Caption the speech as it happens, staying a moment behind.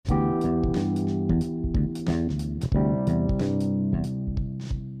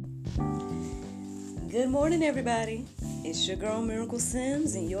morning, everybody. It's your girl, Miracle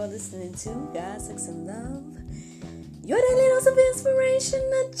Sims, and you're listening to God, Sex, and Love. Your daily dose of inspiration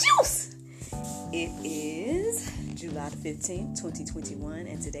and juice. It is July 15th, 2021,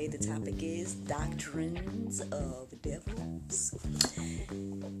 and today the topic is Doctrines of Devils.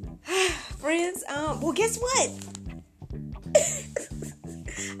 Friends, well, guess what?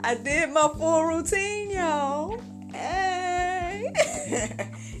 I did my full routine, y'all. Hey!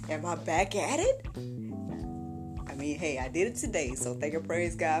 Am I back at it? I mean, hey, I did it today, so thank and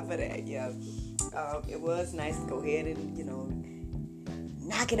praise God for that. Yeah, it was nice to go ahead and,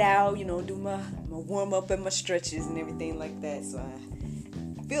 knock it out, do my warm up and my stretches and everything like that. So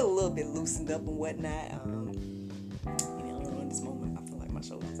I feel a little bit loosened up and whatnot. In this moment, I feel like my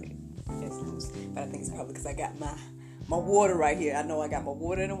shoulders it's loose, but I think it's probably because I got my water right here. I know I got my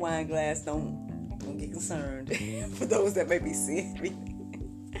water in a wine glass. Don't get concerned for those that may be seeing me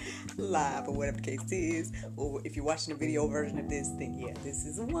live or whatever the case is, or if you're watching the video version of this, then yeah, this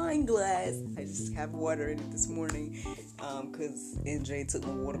is a wine glass. I just have water in it this morning because NJ took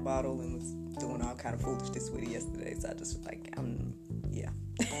my water bottle and was doing all kind of foolishness with it yesterday, so I just was like, yeah.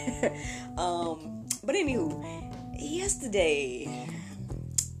 But anywho, yesterday,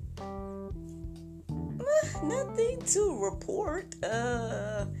 nothing to report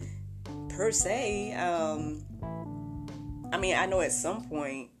per se. I mean, I know at some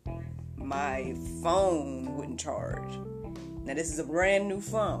point my phone wouldn't charge. Now this is a brand new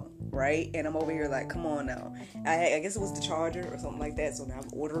phone, right? And I'm over here like, come on now. I guess it was the charger or something like that. So now I'm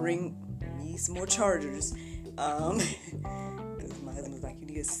ordering me some more chargers. Because my husband was like, you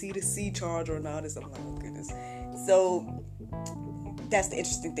need a C-to-C charger and all this. I'm like, oh goodness. So that's the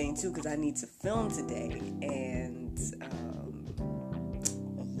interesting thing too, because I need to film today. And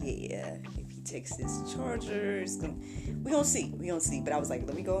yeah, if he takes this charger, we're gonna see. But I was like,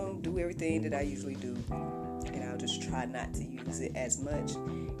 let me go and do everything that I usually do, and I'll just try not to use it as much,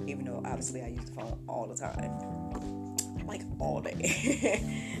 even though obviously I use the phone all the time, like all day,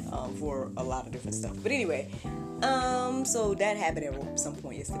 for a lot of different stuff. But anyway, so that happened at some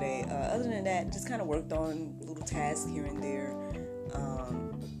point yesterday. Other than that, just kind of worked on little tasks here and there,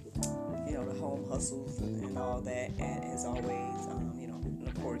 the home hustles and all that, and as always, and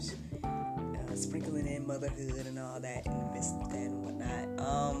of course, sprinkling in motherhood and all that in the midst of that and whatnot.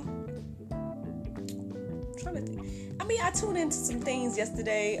 Trying to think. I mean, I tuned into some things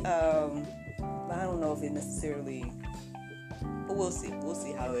yesterday, but I don't know if it necessarily, but we'll see. We'll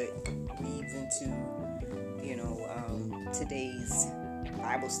see how it weaves into, today's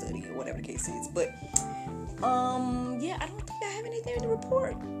Bible study or whatever the case is. But, yeah, I don't think I have anything to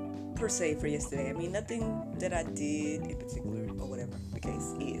report per se for yesterday. I mean, nothing that I did in particular or whatever the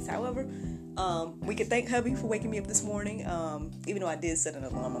case is. However, we can thank hubby for waking me up this morning, even though I did set an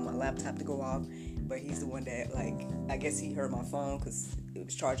alarm on my laptop to go off, but he's the one that, I guess he heard my phone because it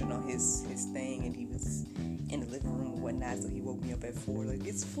was charging on his thing, and he was in the living room and whatnot, so he woke me up at 4, like,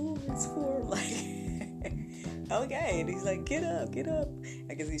 it's 4, like, okay, and he's like, get up,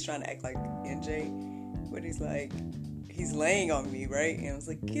 I guess he's trying to act like NJ, but he's like, he's laying on me, right? And I was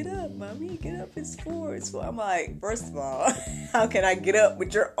like, get up, mommy, get up, it's 4. I'm like, first of all, how can I get up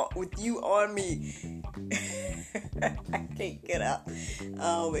with you on me? I can't get up.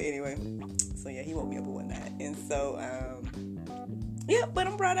 But anyway, so yeah, he woke me up at one night. And so, yeah, but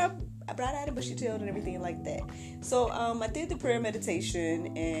I brought out a bushy tail and everything like that. So, I did the prayer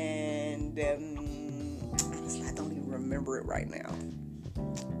meditation, and honestly, I don't even remember it right now.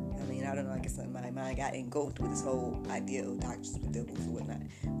 I don't know, I guess my mind got engulfed with this whole idea of doctrines of devils or whatnot,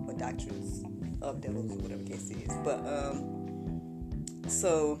 or doctrines of devils or whatever the case is. But,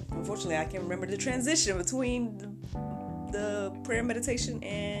 so, unfortunately, I can't remember the transition between the prayer meditation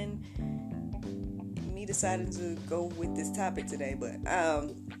and me deciding to go with this topic today. But,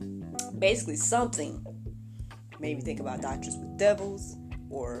 basically something made me think about doctrines with devils,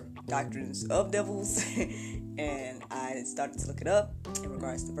 or doctrines of devils, and I started to look it up in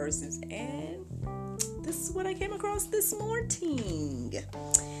regards to verses, and this is what I came across this morning.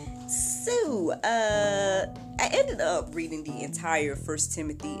 So, I ended up reading the entire 1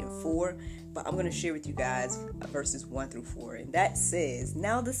 Timothy and 4, but I'm going to share with you guys verses 1 through 4, and that says,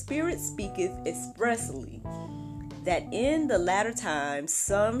 Now the Spirit speaketh expressly, that in the latter times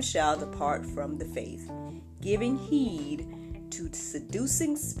some shall depart from the faith, giving heed to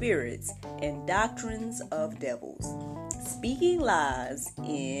seducing spirits and doctrines of devils, speaking lies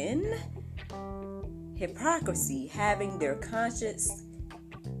in hypocrisy, having their conscience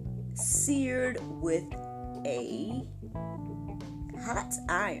seared with a hot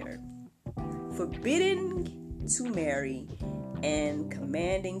iron, forbidding to marry, and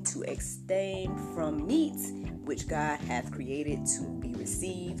commanding to abstain from meats which God hath created to be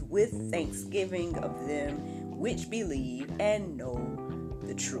received with thanksgiving of them which believe and know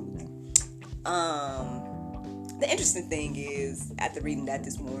the truth. The interesting thing is, after reading that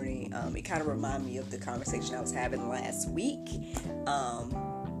this morning, it kind of reminded me of the conversation I was having last week,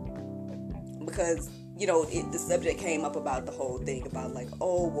 because the subject came up about the whole thing about like,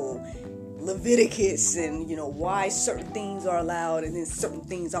 oh well, Leviticus and why certain things are allowed and then certain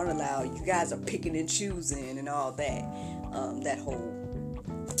things aren't allowed. You guys are picking and choosing and all that. That whole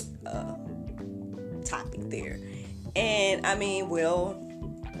topic there. And I mean, well,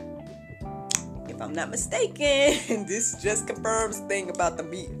 if I'm not mistaken, this just confirms the thing about the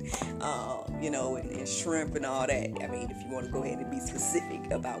meat, and shrimp and all that. I mean, if you want to go ahead and be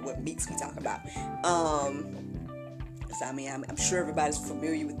specific about what meats we talk about. So, I mean, I'm sure everybody's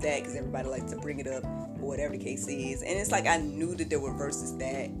familiar with that because everybody likes to bring it up or whatever the case is. And it's like I knew that there were verses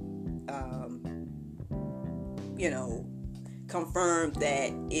that, confirmed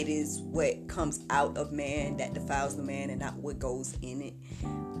that it is what comes out of man that defiles the man and not what goes in it,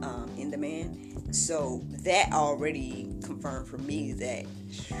 in the man. So that already confirmed for me that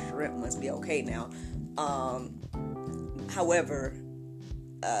shrimp must be okay now. However,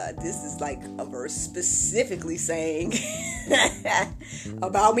 this is like a verse specifically saying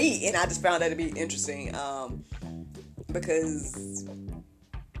about me, and I just found that to be interesting, because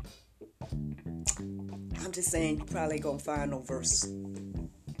I'm just saying you probably ain't gonna find no verse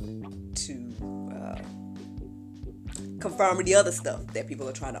to confirm the other stuff that people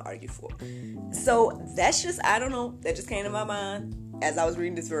are trying to argue for. So that's just, I don't know, that just came to my mind as I was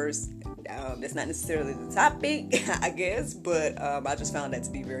reading this verse. That's not necessarily the topic, I guess, but I just found that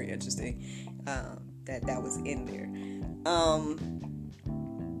to be very interesting, that was in there.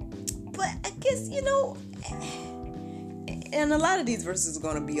 But I guess, and a lot of these verses are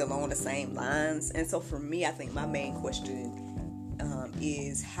going to be along the same lines. And so for me, I think my main question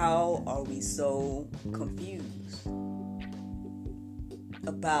is, how are we so confused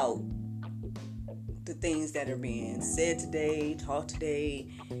about the things that are being said today, taught today,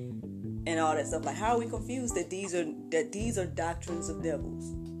 and all that stuff? Like, how are we confused that these are doctrines of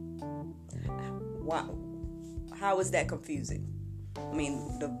devils? Wow. How is that confusing? I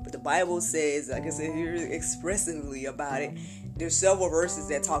mean, the Bible says, like I said here, expressively about it. There's several verses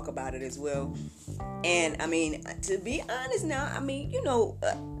that talk about it as well. And I mean, to be honest now, I mean,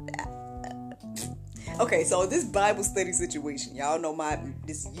 okay, so this Bible study situation, y'all know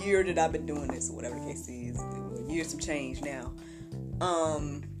this year that I've been doing this, or whatever the case is, years of change now.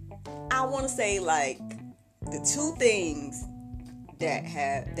 I want to say, like, the two things that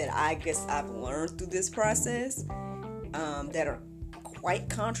I guess I've learned through this process, that are quite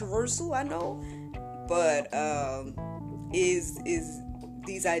controversial, I know, but is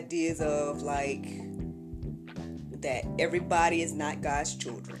these ideas of like that everybody is not God's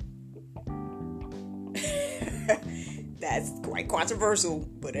children. That's quite controversial,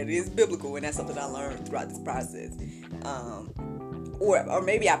 but it is biblical, and that's something I learned throughout this process. Or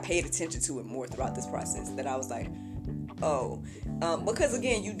maybe I paid attention to it more throughout this process, that I was like, oh, because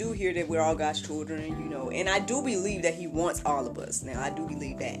again, you do hear that we're all God's children, and I do believe that He wants all of us. Now, I do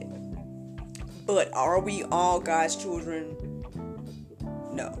believe that. But are we all God's children?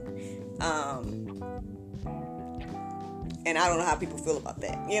 No. And I don't know how people feel about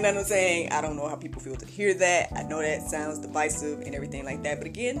that. You know what I'm saying? I don't know how people feel to hear that. I know that sounds divisive and everything like that. But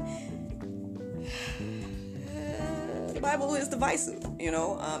again, the Bible is divisive,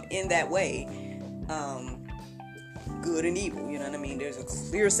 in that way. Good and evil, you know what I mean? There's a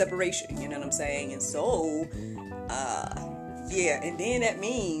clear separation, you know what I'm saying? And so, and then that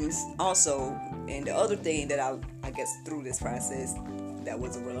means also, and the other thing that I guess through this process that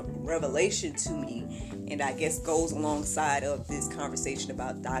was a revelation to me, and I guess goes alongside of this conversation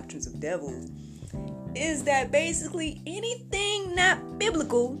about doctrines of devils, is that basically anything not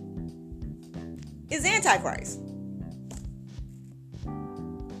biblical is Antichrist.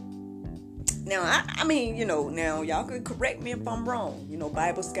 Now, I mean, now y'all could correct me if I'm wrong.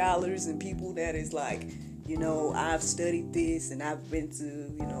 Bible scholars and people that is like, I've studied this and I've been to,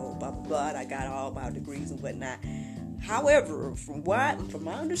 blah, blah, blah. I got all my degrees and whatnot. However, from my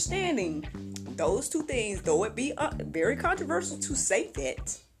understanding, those two things, though it be very controversial to say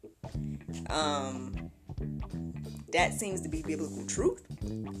that, that seems to be biblical truth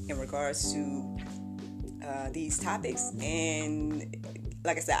in regards to these topics. And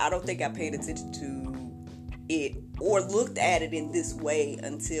like I said, I don't think I paid attention to it or looked at it in this way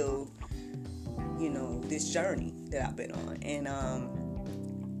until, this journey that I've been on. And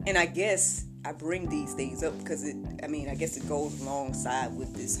I guess, I bring these things up because I guess it goes alongside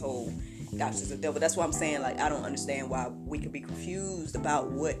with this whole Doctrines of the Devil. That's why I'm saying, like, I don't understand why we could be confused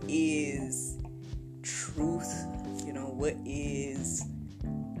about what is truth, what is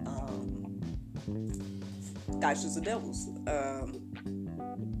Doctrines of the Devils.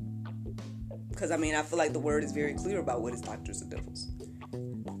 Because, I feel like the word is very clear about what is Doctrines of the Devils.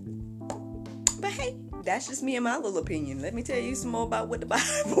 But hey, that's just me and my little opinion. Let me tell you some more about what the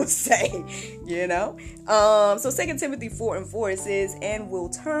Bible say, So 2 Timothy 4:4, it says, and will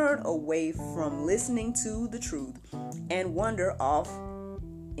turn away from listening to the truth and wander off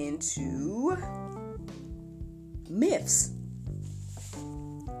into myths.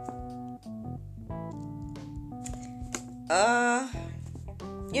 How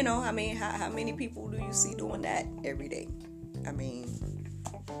many people do you see doing that every day? I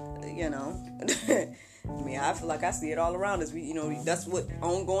feel like I see it all around us. That's what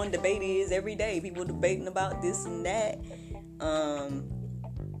ongoing debate is every day. People debating about this and that.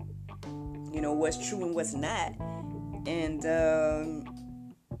 What's true and what's not. And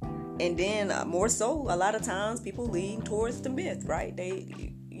then more so, a lot of times people lean towards the myth, right?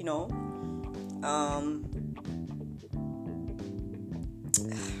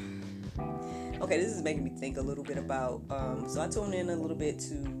 Okay, this is making me think a little bit about, so I tuned in a little bit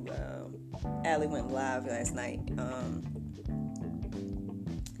to, Allie went live last night,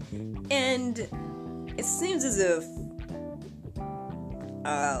 and it seems as if,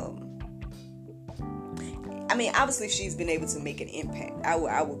 obviously she's been able to make an impact.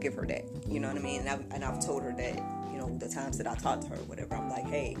 I will give her that, you know what I mean? And I've told her that, the times that I talked to her or whatever, I'm like,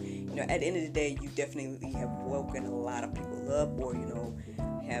 hey, at the end of the day, you definitely have woken a lot of people up, or,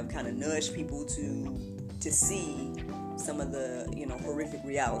 have kind of nudged people to see some of the, horrific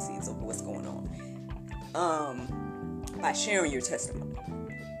realities of what's going on, by sharing your testimony.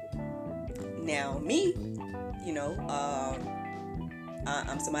 Now, me,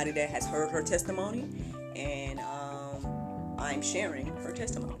 I'm somebody that has heard her testimony, and I'm sharing her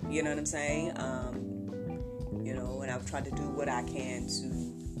testimony. You know what I'm saying? And I've tried to do what I can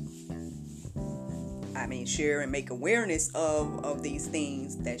to, share and make awareness of these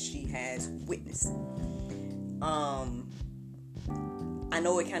things that she has witnessed. I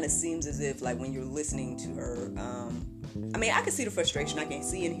know it kind of seems as if, like, when you're listening to her, I can see the frustration. I can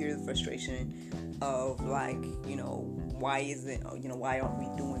see and hear the frustration of, like, why isn't, why aren't we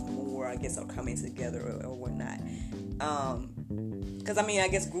doing more, I guess, or coming together or whatnot. Because, I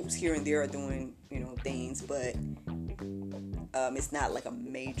guess groups here and there are doing, things, but it's not like a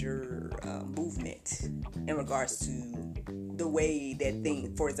major movement in regards to the way that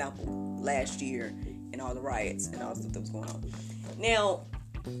thing, for example, last year and all the riots and all the stuff that was going on. Now,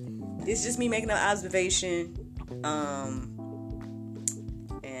 it's just me making an observation,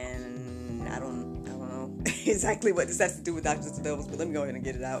 and I don't know exactly what this has to do with Doctrines of the Devils, but let me go ahead and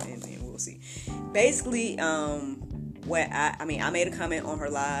get it out and we'll see. Basically, what I made a comment on her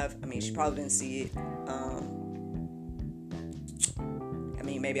live. She probably didn't see it.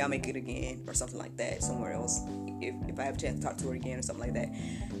 Maybe I'll make it again or something like that somewhere else if I have a chance to talk to her again or something like that.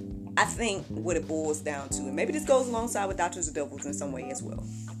 I think what it boils down to, and maybe this goes alongside with Doctrines of the Devils in some way as well,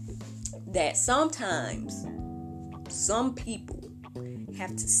 that sometimes some people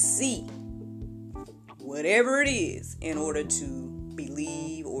have to see whatever it is in order to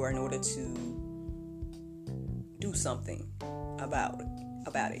believe or in order to do something about it.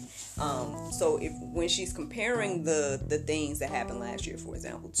 So when she's comparing the things that happened last year, for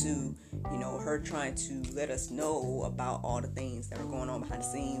example, to, her trying to let us know about all the things that are going on behind the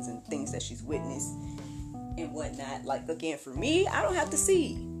scenes and things that she's witnessed and whatnot. Like, again, for me, I don't have to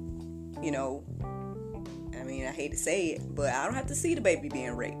see, I hate to say it, but I don't have to see the baby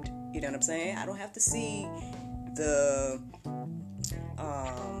being raped. You know what I'm saying? I don't have to see the,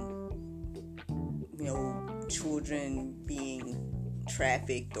 children being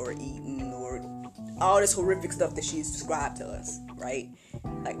trafficked or eaten or all this horrific stuff that she's described to us, right?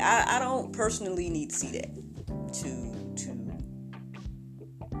 Like, I don't personally need to see that to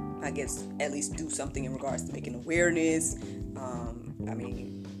I guess at least do something in regards to making awareness. I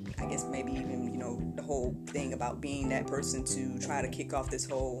guess maybe even, the whole thing about being that person to try to kick off this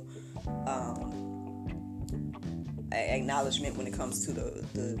whole acknowledgement when it comes to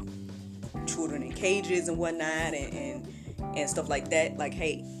the children in cages and whatnot and stuff like that. Like,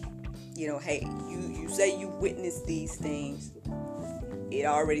 hey, you say you witnessed these things. It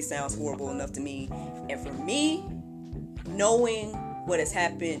already sounds horrible enough to me. And for me, knowing what has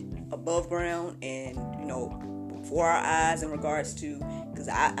happened above ground and, before our eyes in regards to, because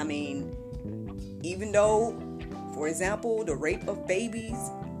even though, for example, the rape of babies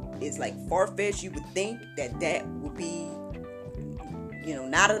is like far-fetched. You would think that would be,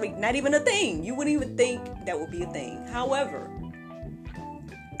 not even a thing. You wouldn't even think that would be a thing. However,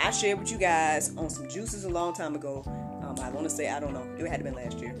 I shared with you guys on some juices a long time ago. I want to say, I don't know, it had to been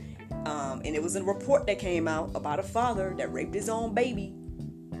last year. And it was a report that came out about a father that raped his own baby.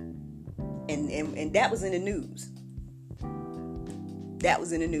 And that was in the news. That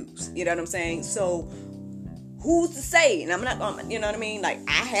was in the news. You know what I'm saying? So who's to say? And I'm not, you know what I mean? Like,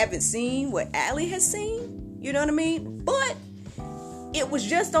 I haven't seen what Allie has seen. You know what I mean? But it was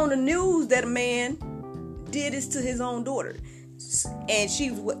just on the news that a man did this to his own daughter. And she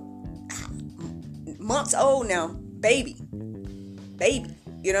was months old now. Baby.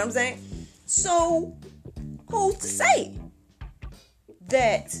 You know what I'm saying? So who's to say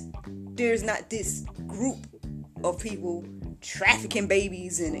that there's not this group of people trafficking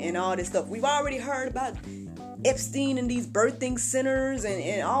babies and all this stuff? We've already heard about Epstein and these birthing centers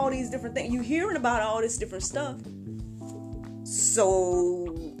and all these different things. You're hearing about all this different stuff. So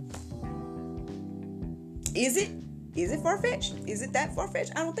is it far-fetched? Is it that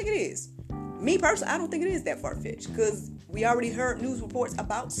far-fetched? I don't think it is. Me personally, I don't think it is that far-fetched, because we already heard news reports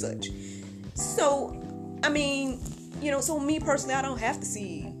about such. So, I mean, so me personally, I don't have to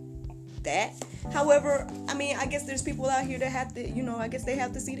see that. However, I mean, I guess there's people out here that have to, I guess they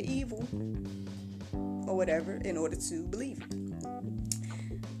have to see the evil or whatever in order to believe it.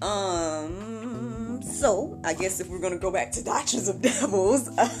 So, I guess if we're going to go back to Doctrines of Devils,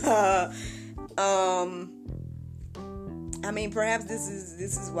 I mean, perhaps this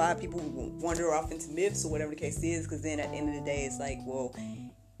is why people wander off into myths or whatever the case is, because then at the end of the day, it's like, well,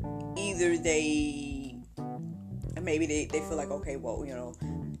 either maybe they feel like, okay, well,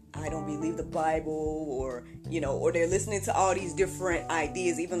 I don't believe the Bible, or they're listening to all these different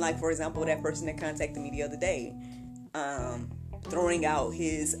ideas, even like, for example, that person that contacted me the other day, throwing out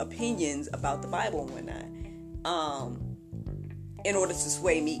his opinions about the Bible and whatnot, in order to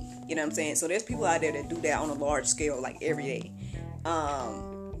sway me, you know what I'm saying? So there's people out there that do that on a large scale, like every day.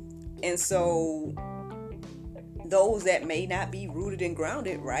 And so those that may not be rooted and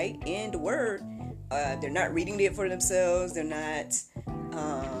grounded, right, in the word, they're not reading it for themselves. They're not,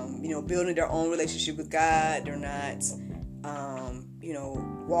 building their own relationship with God. They're not,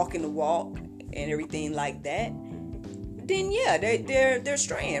 walking the walk and everything like that. Then yeah, they're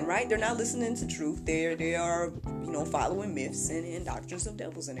straying, right? They're not listening to truth. They are, following myths and doctrines of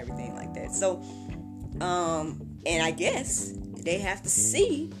devils and everything like that. So, and I guess they have to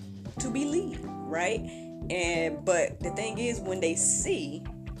see to believe, right? But the thing is, when they see,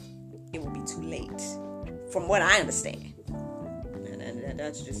 it will be too late, from what I understand. And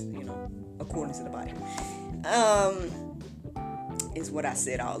that's just, according to the Bible. Is what I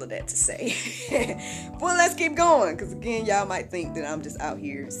said all of that to say. Well, let's keep going, because again, y'all might think that I'm just out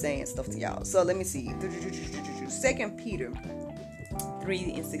here saying stuff to y'all. So let me see. 2 Peter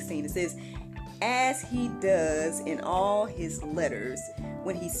 3:16, it says, as he does in all his letters,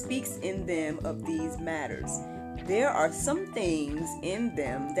 when he speaks in them of these matters, there are some things in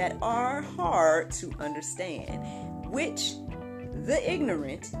them that are hard to understand, which the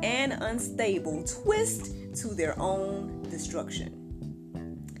ignorant and unstable twist to their own destruction,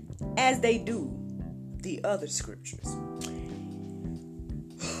 as they do the other scriptures.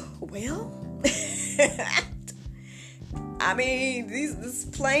 Well, I mean, this is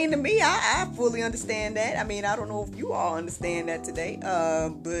plain to me. I fully understand that. I mean, I don't know if you all understand that today,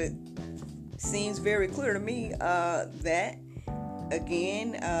 but it seems very clear to me that,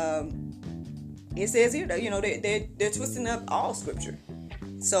 again, it says here that, they're twisting up all scripture.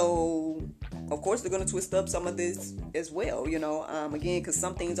 So, of course, they're going to twist up some of this as well, again, because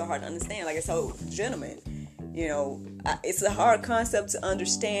some things are hard to understand. Like I told the gentleman, it's a hard concept to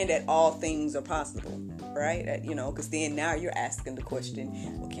understand that all things are possible, right? Because then now you're asking the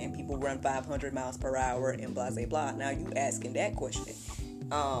question, well, can people run 500 miles per hour and blah, blah, blah? Now you asking that question.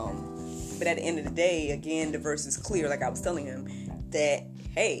 But at the end of the day, again, the verse is clear, like I was telling him, that,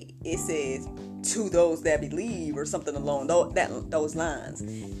 hey, it says, to those that believe, or something along those lines.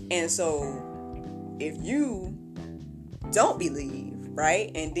 And so if you don't believe, right,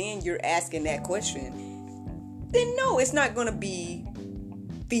 and then you're asking that question, then no, it's not going to be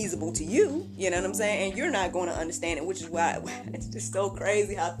feasible to you, you know what I'm saying? And you're not going to understand it, which is why it's just so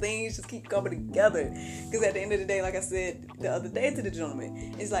crazy how things just keep coming together. Because at the end of the day, like I said the other day to the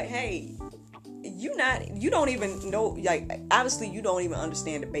gentleman, it's like, hey, you don't even know, like, obviously you don't even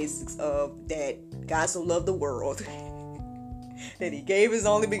understand the basics of that God so loved the world that he gave his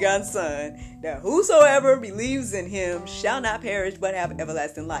only begotten son, that whosoever believes in him shall not perish but have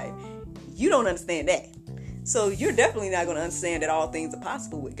everlasting life. You don't understand that. So you're definitely not going to understand that all things are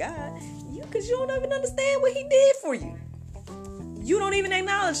possible with God, because you don't even understand what he did for you. You don't even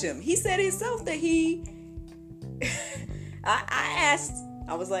acknowledge him. He said himself that I asked,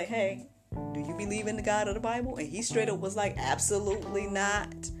 I was like, hey, do you believe in the God of the Bible? And he straight up was like, absolutely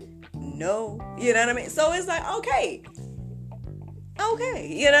not. No. You know what I mean? So it's like, okay.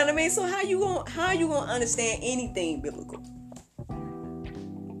 You know what I mean? So how you gonna understand anything biblical?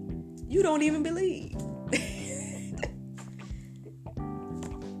 You don't even believe.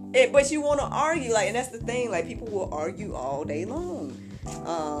 But you want to argue, like, and that's the thing, like, people will argue all day long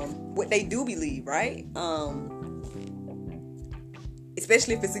what they do believe, right?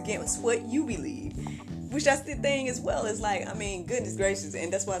 Especially if it's against what you believe, which that's the thing as well. It's like, I mean, goodness gracious,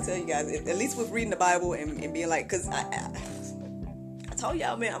 and that's why I tell you guys, at least with reading the Bible and being like, because I told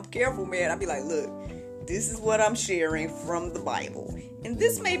y'all, man, I'm careful, man. I be like, look, this is what I'm sharing from the Bible, and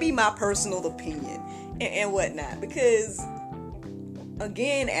this may be my personal opinion and whatnot, because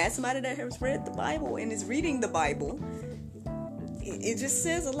again, as somebody that has read the Bible and is reading the Bible, it just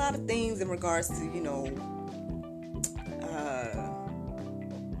says a lot of things in regards to,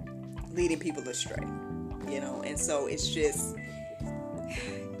 leading people astray, and so it's just,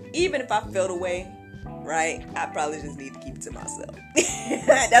 even if I felt away, right, I probably just need to keep it to myself.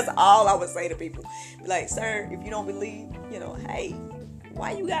 That's all I would say to people. Like, sir, if you don't believe, hey,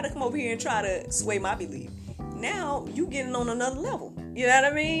 why you gotta come over here and try to sway my belief? Now you getting on another level. You know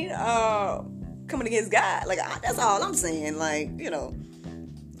what I mean? Coming against God. Like, that's all I'm saying. Like, I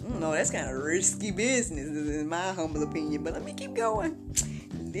don't know, that's kind of risky business in my humble opinion. But let me keep going.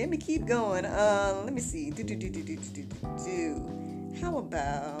 Let me see. How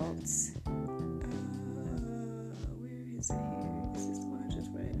about... where is it here? Is this the one I just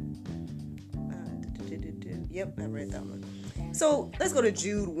read? Yep, I read that one. So let's go to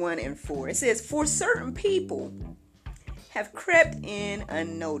Jude 1:4. It says, for certain people have crept in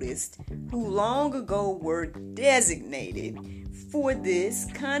unnoticed, who long ago were designated for this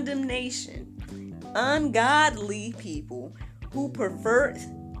condemnation, ungodly people who pervert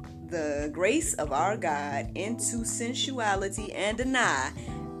the grace of our God into sensuality and deny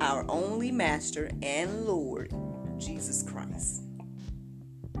our only Master and Lord, Jesus Christ.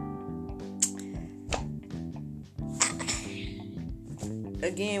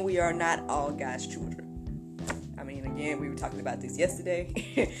 Again, we are not all God's children. I mean, again, we were talking about this yesterday.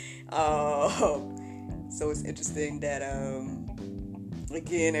 So it's interesting that,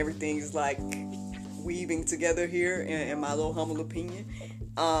 again, everything is like weaving together here in my little humble opinion.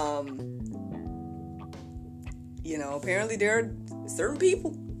 Apparently there are certain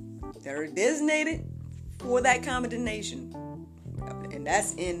people that are designated for that condemnation. And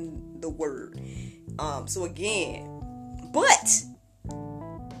that's in the word. So again, but...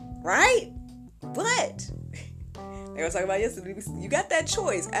 right? But like I was talking about yesterday, you got that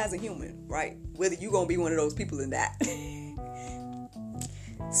choice as a human, right? Whether you're gonna be one of those people in that.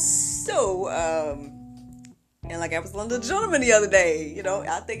 So, and like I was telling the gentleman the other day,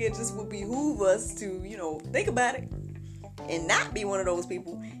 I think it just would behoove us to, think about it and not be one of those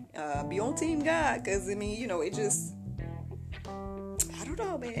people. Be on Team God, because I mean, it just, I don't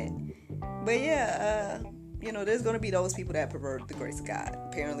know, man. But yeah, there's going to be those people that pervert the grace of God.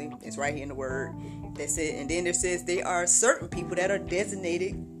 Apparently, it's right here in the word. That's it. And then it says there are certain people that are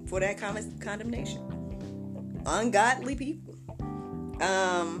designated for that condemnation. Ungodly people.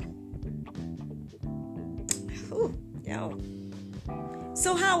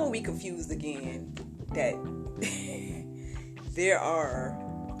 So how are we confused again that there are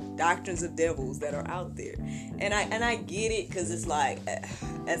doctrines of devils that are out there? And I get it, because it's like,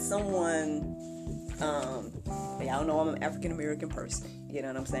 as someone... y'all know I'm an African American person, you know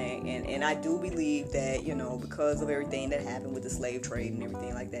what I'm saying, and I do believe that, because of everything that happened with the slave trade and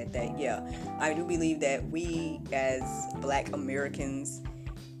everything like that, I do believe that we as Black Americans,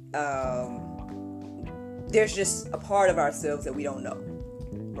 there's just a part of ourselves that we don't know,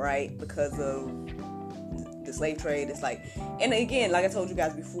 right? Because of the slave trade. It's like, and again, like I told you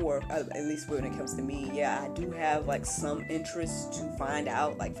guys before, at least when it comes to me, I do have like some interest to find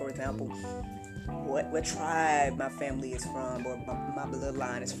out, like, for example, what tribe my family is from, or my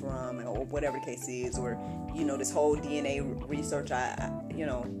bloodline is from, or whatever the case is, or this whole DNA research.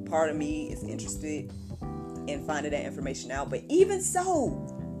 Part of me is interested in finding that information out. But even so,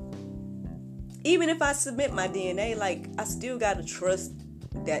 even if I submit my DNA, like, I still gotta trust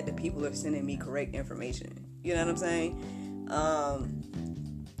that the people are sending me correct information. You know what I'm saying?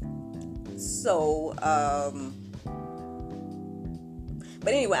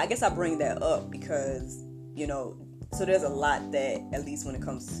 But anyway, I guess I bring that up because, so there's a lot that, at least when it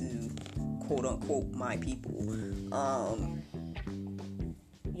comes to quote unquote my people.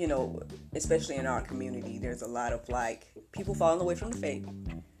 You know, especially in our community, there's a lot of like people falling away from the faith,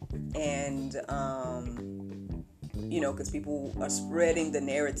 and you know, because people are spreading the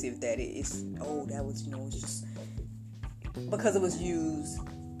narrative that it's that was, you know, it's just because it was used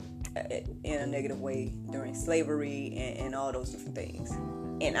in a negative way during slavery and all those different things.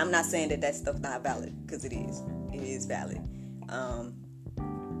 And I'm not saying that stuff's not valid, because it is valid.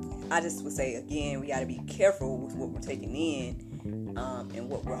 I just would say, again, we got to be careful with what we're taking in, and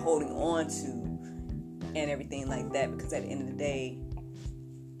what we're holding on to and everything like that, because at the end of the day,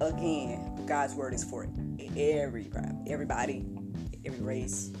 again, God's word is for everybody, every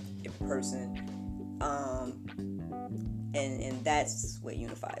race, every person, and that's what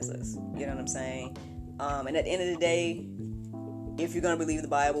unifies us. You know what I'm saying? And at the end of the day, if you're gonna believe the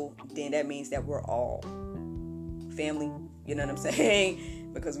Bible, then that means that we're all family. You know what I'm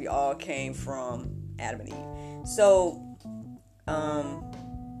saying? Because we all came from Adam and Eve. So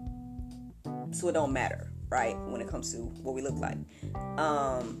it don't matter, right, when it comes to what we look like,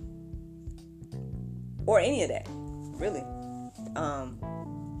 or any of that, really.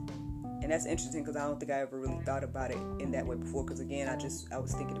 And that's interesting, because I don't think I ever really thought about it in that way before. Because again, I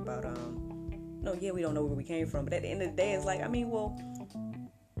was thinking about, we don't know where we came from, but at the end of the day, it's like, I mean, well,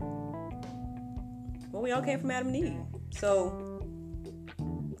 we all came from Adam and Eve, so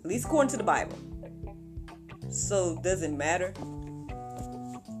at least according to the Bible. So does it matter?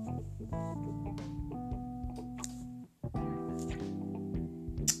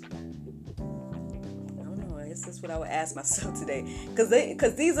 That's what I would ask myself today, because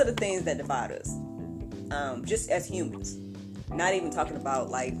these are the things that divide us, just as humans. Not even talking about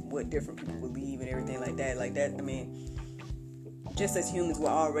like what different people believe and everything like that. I mean, just as humans, we're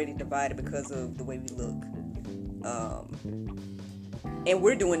already divided because of the way we look, and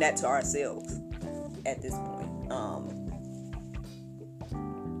we're doing that to ourselves at this point.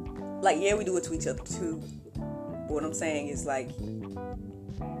 We do it to each other too. But what I'm saying is, like,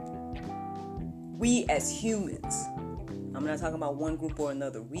 we as humans, I'm not talking about one group or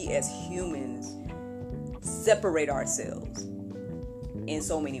another, we as humans separate ourselves in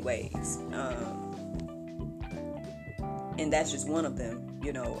so many ways. And that's just one of them,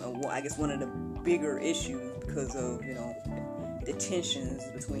 you know, and I guess one of the bigger issues, because of, you know, the tensions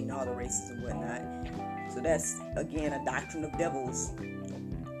between all the races and whatnot. So that's, again, a doctrine of devils.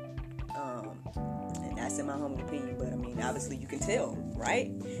 And that's in my humble opinion, but I mean, obviously you can tell,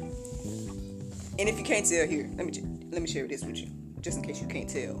 right? And if you can't tell, here, let me share this with you, just in case you can't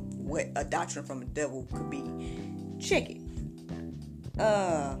tell what a doctrine from the devil could be. Check it.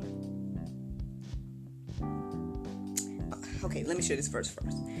 Okay, let me share this verse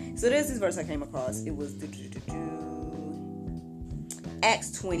first. So there's this verse I came across. It was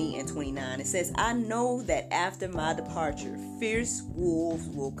Acts 20 and 29. It says, "I know that after my departure, fierce wolves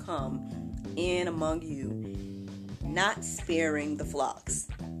will come in among you, not sparing the flocks."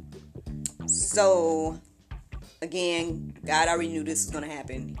 So, again, God already knew this was going to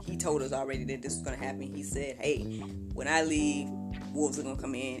happen. He told us already that this was going to happen. He said, hey, when I leave, wolves are going to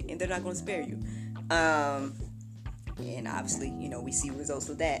come in, and they're not going to spare you. And obviously, you know, we see results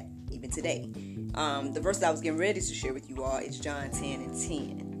of that even today. The verse that I was getting ready to share with you all is John 10 and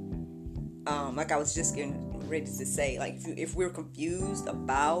 10. Like I was just getting ready to say, like, if we're confused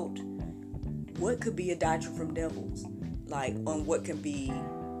about what could be a doctrine from devils, like on what can be,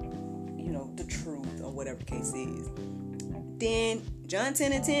 you know, the truth or whatever the case is, then John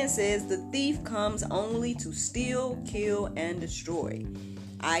 10 and 10 says, "The thief comes only to steal, kill, and destroy.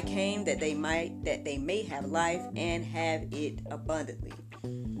 I came that they may have life and have it abundantly."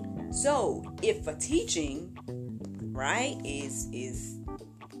 So if a teaching, right, is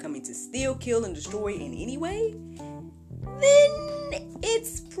coming to steal, kill, and destroy in any way, then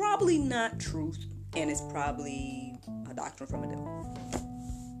it's probably not truth, and it's probably a doctrine from a devil.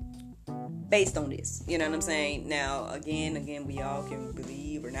 Based on this, you know what I'm saying? Now, again, we all can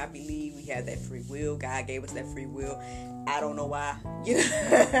believe or not believe. We have that free will. God gave us that free will. I don't know why, you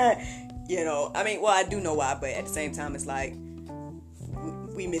know. You know, I mean, well, I do know why, but at the same time, it's like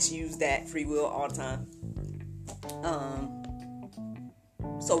we misuse that free will all the time.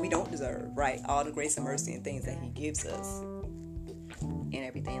 So we don't deserve, right, all the grace and mercy and things that He gives us, and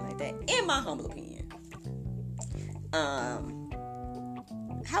everything like that. In my humble opinion.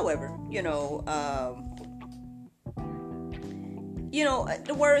 However,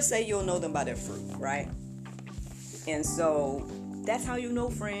 the words say you'll know them by their fruit, right? And so that's how you know,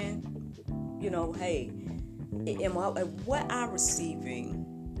 friend. Hey, what I'm receiving,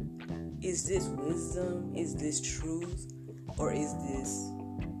 is this wisdom? Is this truth? Or is this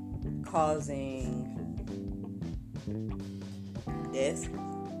causing death?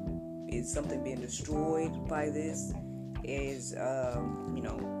 Is something being destroyed by this? Is,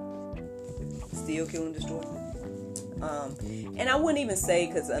 still kill and destroy? And I wouldn't even say,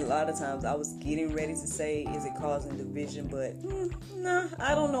 because a lot of times I was getting ready to say, is it causing division? But nah,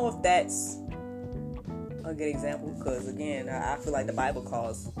 I don't know if that's a good example, because again, I feel like the Bible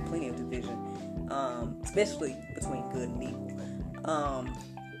caused plenty of division, especially between good and evil.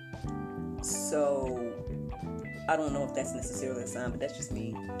 So I don't know if that's necessarily a sign, but that's just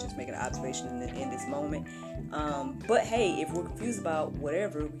me just making an observation in this moment. But hey, if we're confused about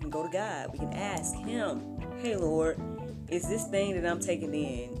whatever, we can go to God. We can ask Him, hey Lord, is this thing that I'm taking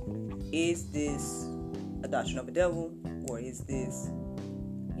in, is this a doctrine of the devil, or is this,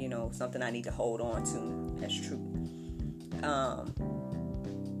 something I need to hold on to as true?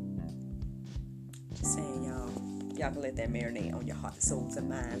 Just saying, y'all can let that marinate on your heart, souls, and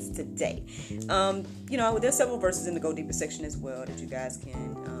minds today. There's several verses in the Go Deeper section as well that you guys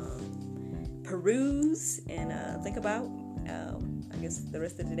can peruse and think about, I guess, the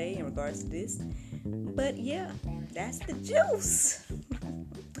rest of the day in regards to this. But yeah, that's the juice.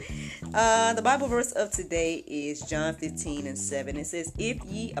 The Bible verse of today is John 15:7. It says, if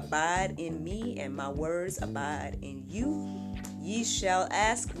ye abide in me and my words abide in you, ye shall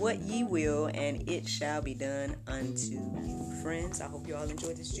ask what ye will, and it shall be done unto you. Friends, I hope you all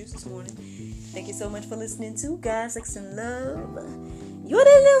enjoyed this juice this morning. Thank you so much for listening to God, Sex, and Love. Your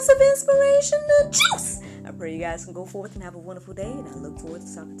dose of inspiration, the juice. I pray you guys can go forth and have a wonderful day, and I look forward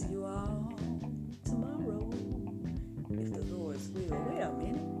to talking to you all tomorrow, if the Lord's will. Wait a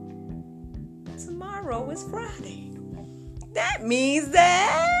minute. Tomorrow is Friday. That means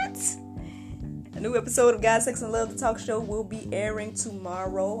that a new episode of God, Sex, and Love, the talk show, will be airing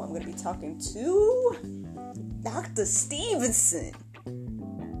tomorrow. I'm going to be talking to Dr. Stevenson.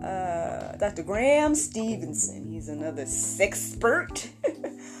 Dr. Graham Stevenson. He's another sexpert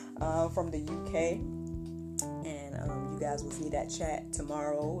from the UK. And you guys will see that chat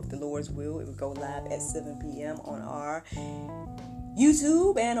tomorrow, if the Lord's will. It will go live at 7 p.m. on our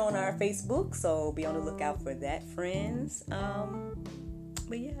YouTube and on our Facebook. So be on the lookout for that, friends.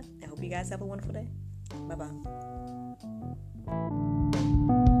 But yeah, I hope you guys have a wonderful day. Bye-bye.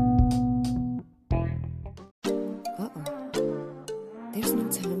 There's no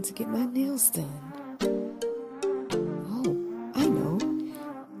time to get my nails done. Oh, I know.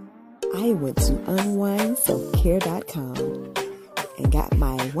 I went to unwindselfcare.com and got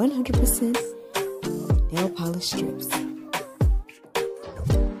my 100% nail polish strips.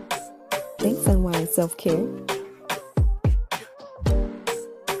 Thanks, Unwind Self Care.